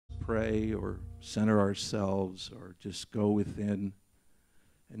pray or center ourselves or just go within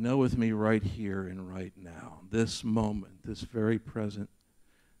and know with me right here and right now, this moment, this very present,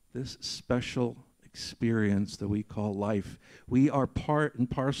 this special experience that we call life. We are part and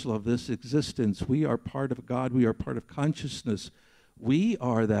parcel of this existence. We are part of God. We are part of consciousness. We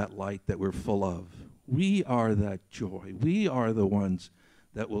are that light that we're full of. We are that joy. We are the ones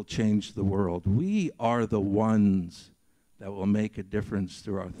that will change the world. We are the ones that will make a difference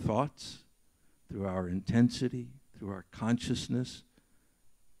through our thoughts, through our intensity, through our consciousness,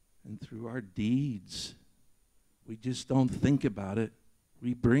 and through our deeds. We just don't think about it.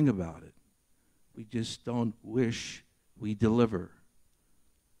 We bring about it. We just don't wish, we deliver.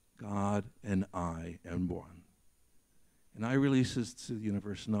 God and I am one. And I release this to the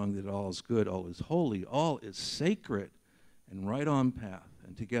universe knowing that all is good, all is holy, all is sacred, and right on path.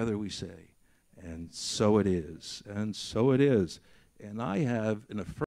 And together we say, and so it is, and so it is. And I have an affirmative